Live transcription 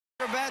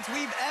acrobats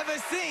we've ever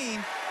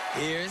seen.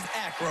 Here's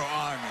Acro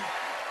Army.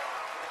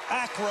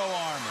 Acro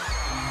Army.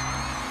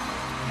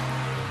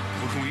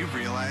 When we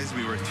realized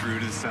we were through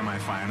to the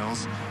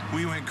semifinals,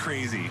 we went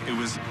crazy. It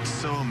was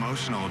so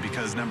emotional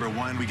because, number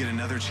one, we get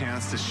another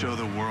chance to show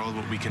the world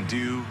what we can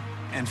do.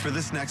 And for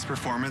this next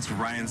performance,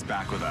 Ryan's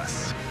back with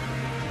us.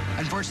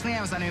 Unfortunately,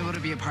 I was unable to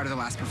be a part of the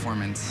last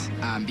performance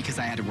because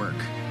I had to work.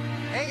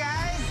 Hey,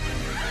 guys!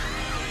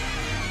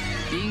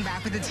 Being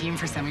back with the team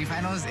for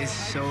semifinals is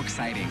so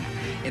exciting.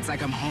 It's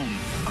like I'm home.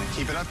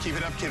 Keep it up, keep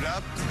it up, keep it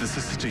up. This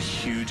is such a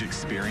huge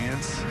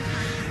experience,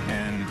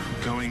 and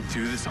going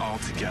through this all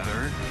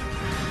together,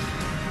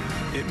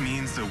 it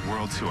means the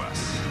world to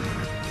us.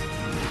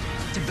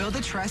 To build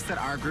the trust that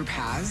our group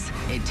has,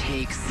 it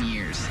takes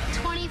years.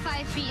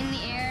 25 feet in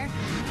the air.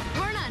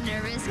 We're not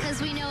nervous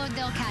because we know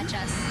they'll catch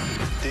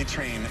us. They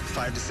train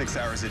 5 to 6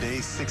 hours a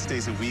day, 6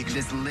 days a week.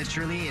 This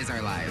literally is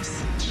our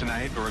lives.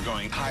 Tonight, we're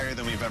going higher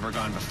than we've ever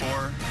gone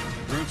before.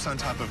 Groups on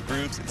top of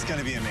groups. It's going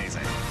to be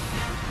amazing.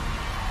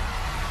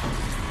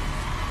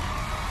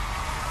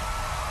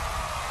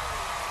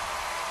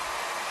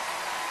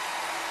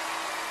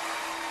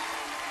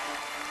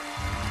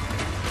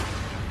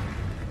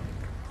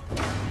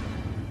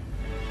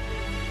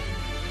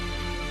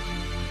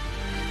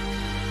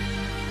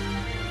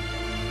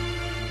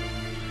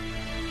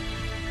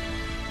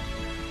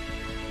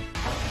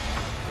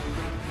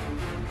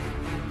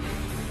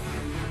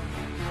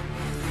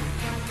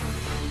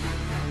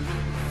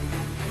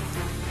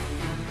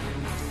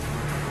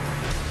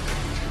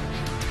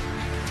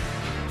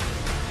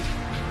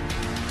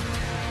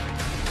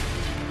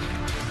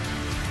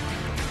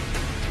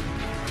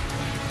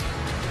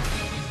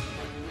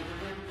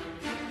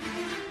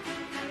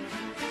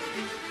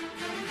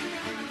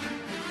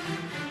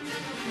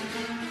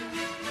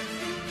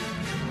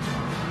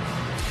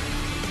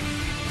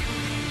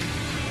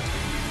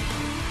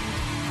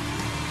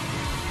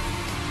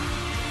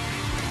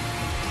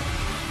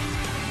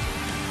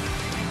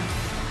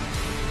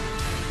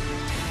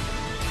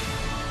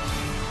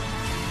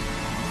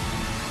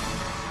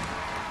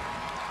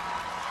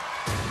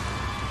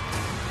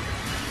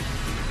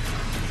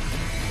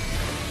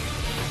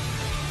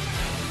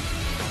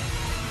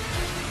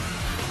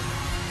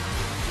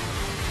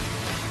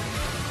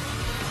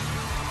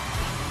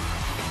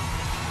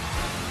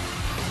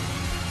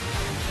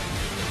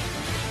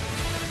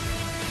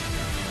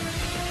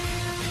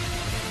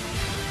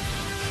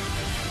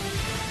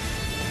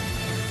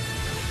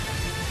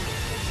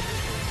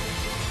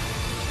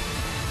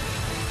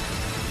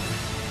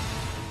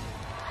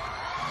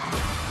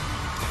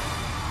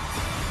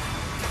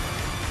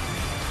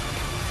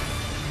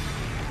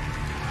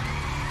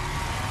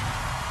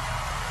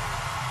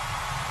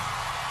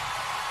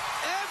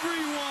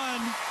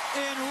 Everyone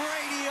in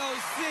Radio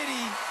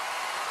City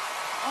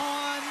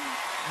on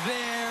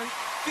their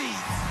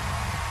feet.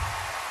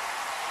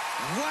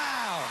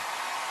 Wow.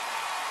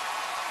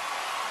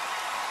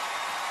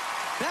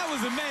 That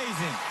was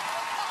amazing.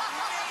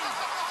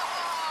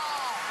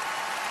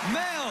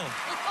 Mel,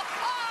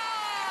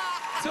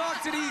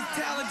 talk to these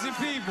talented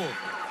people.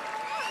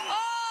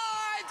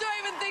 I don't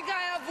even think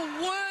I have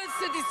words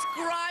to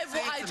describe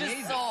what I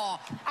just saw.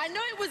 I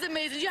know it was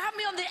amazing. You had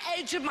me on the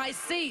edge of my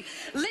seat.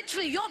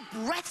 Literally, you're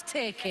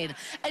breathtaking.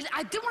 And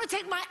I didn't want to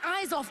take my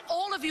eyes off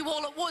all of you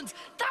all at once.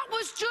 That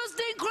was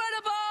just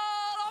incredible!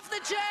 Off the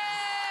chair!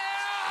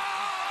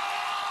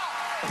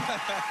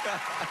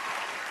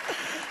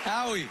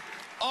 Howie.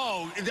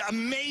 Oh,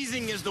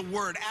 amazing is the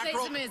word.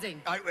 It's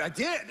amazing. I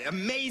did.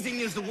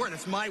 Amazing is the word.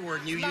 That's my word,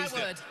 and you used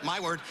it. My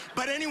word.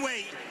 But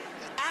anyway,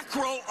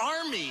 Acro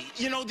Army.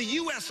 You know, the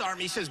U.S.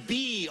 Army says,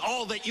 be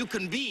all that you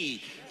can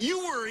be. You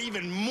were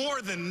even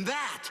more than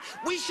that.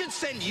 We should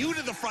send you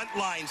to the front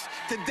lines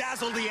to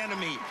dazzle the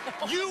enemy.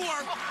 You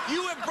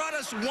have brought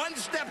us one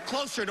step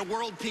closer to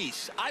world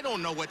peace. I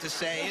don't know what to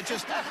say. It's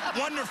just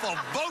wonderful.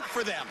 Vote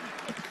for them.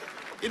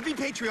 It'd be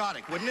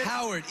patriotic, wouldn't it?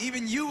 Howard,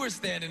 even you were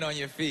standing on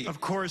your feet. Of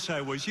course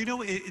I was. You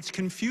know, it's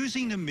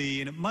confusing to me,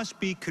 and it must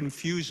be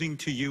confusing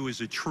to you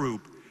as a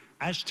troop,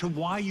 as to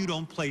why you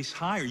don't place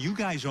higher. You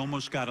guys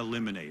almost got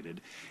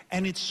eliminated.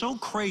 And it's so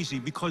crazy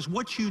because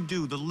what you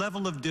do, the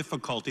level of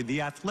difficulty,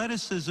 the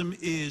athleticism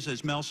is,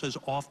 as Mel says,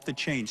 off the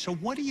chain. So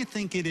what do you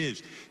think it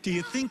is? Do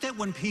you think that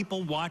when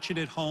people watch it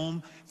at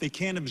home, they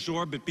can't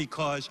absorb it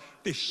because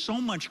there's so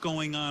much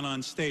going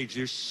on stage,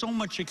 there's so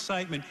much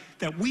excitement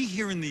that we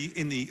here in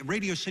the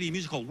Radio City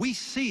Music Hall, we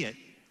see it.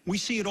 We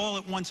see it all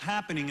at once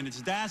happening, and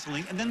it's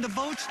dazzling, and then the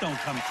votes don't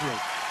come through.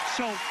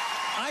 So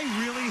I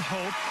really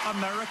hope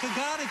America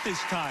got it this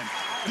time.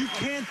 You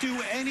can't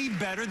do any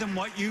better than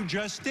what you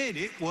just did.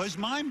 It was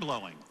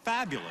mind-blowing.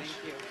 Fabulous.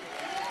 Thank you.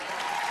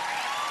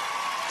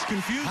 It's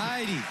confusing.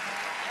 Heidi.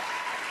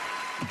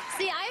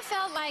 See, I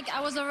felt like I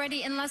was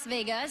already in Las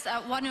Vegas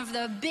at one of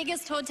the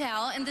biggest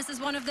hotel, and this is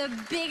one of the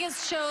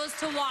biggest shows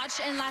to watch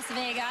in Las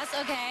Vegas,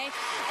 okay?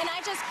 And I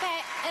just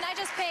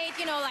paid,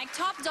 you know, like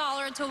top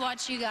dollar to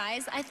watch you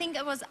guys. I think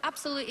it was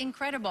absolutely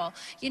incredible.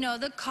 You know,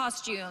 the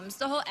costumes,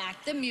 the whole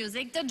act, the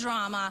music, the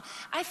drama.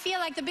 I feel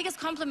like the biggest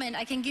compliment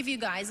I can give you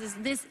guys is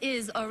this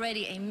is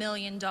already a $1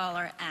 million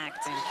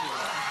act. Thank you.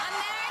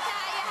 America,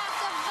 you have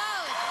to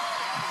vote.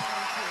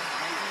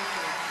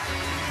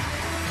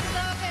 So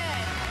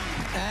good.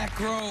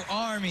 Acro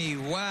Army,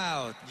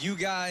 wow. You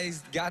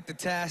guys got the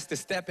task to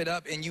step it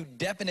up, and you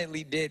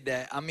definitely did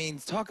that. I mean,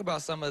 talk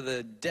about some of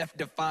the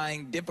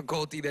death-defying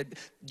difficulty that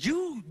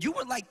you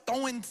were like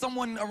throwing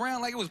someone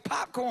around like it was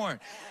popcorn.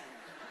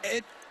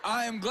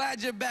 I am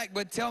glad you're back,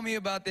 but tell me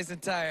about this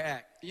entire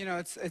act. You know,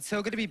 it's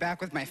so good to be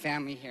back with my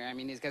family here. I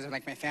mean, these guys are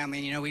like my family.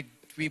 And, you know,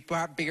 we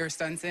brought bigger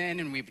stunts in,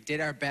 and we did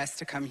our best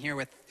to come here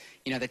with,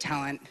 you know, the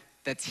talent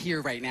that's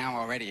here right now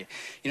already.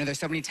 You know, there's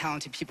so many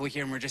talented people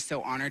here, and we're just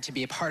so honored to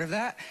be a part of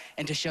that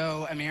and to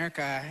show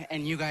America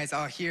and you guys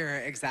all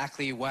here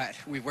exactly what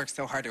we've worked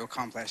so hard to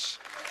accomplish.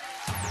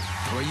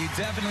 Well, you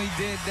definitely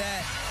did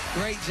that.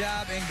 Great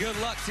job, and good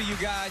luck to you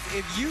guys.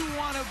 If you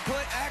want to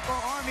put Acro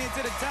Army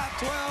into the top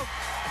 12,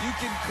 you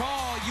can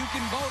call, you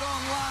can vote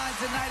online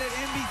tonight at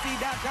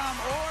NBC.com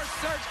or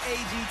search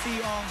AGT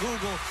on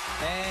Google,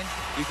 and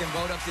you can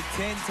vote up to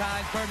 10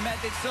 times per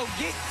method. So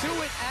get to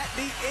it at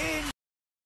the